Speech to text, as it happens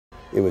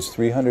It was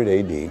 300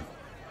 AD,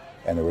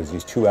 and there was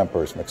these two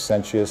emperors,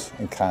 Maxentius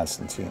and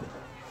Constantine.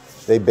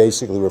 They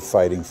basically were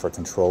fighting for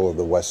control of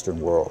the Western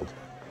world,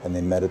 and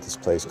they met at this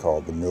place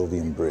called the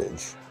Milvian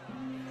Bridge.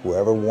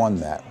 Whoever won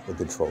that would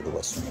control the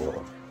Western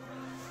world.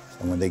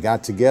 And when they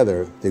got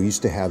together, they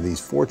used to have these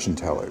fortune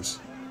tellers,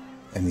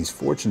 and these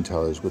fortune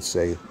tellers would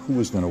say who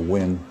was going to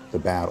win the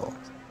battle.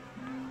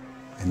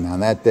 And on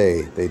that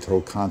day, they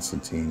told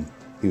Constantine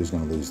he was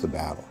going to lose the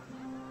battle.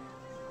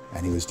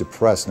 And he was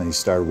depressed, and he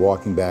started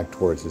walking back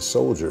towards his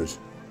soldiers,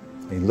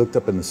 and he looked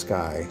up in the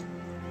sky,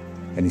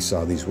 and he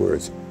saw these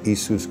words,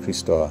 Isus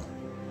Christos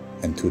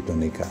and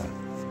Teutonica,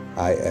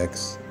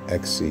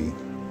 ICXC,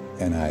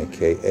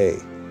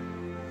 Nika.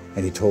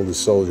 And he told his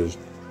soldiers,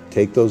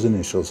 take those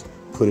initials,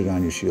 put it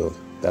on your shield.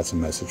 That's a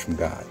message from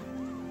God.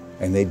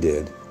 And they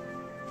did,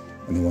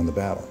 and they won the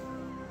battle.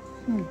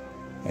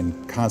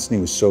 And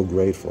Constantine was so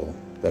grateful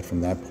that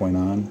from that point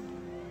on,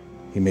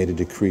 he made a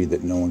decree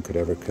that no one could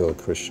ever kill a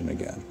Christian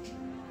again.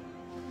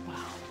 Wow.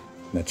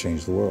 And that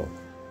changed the world.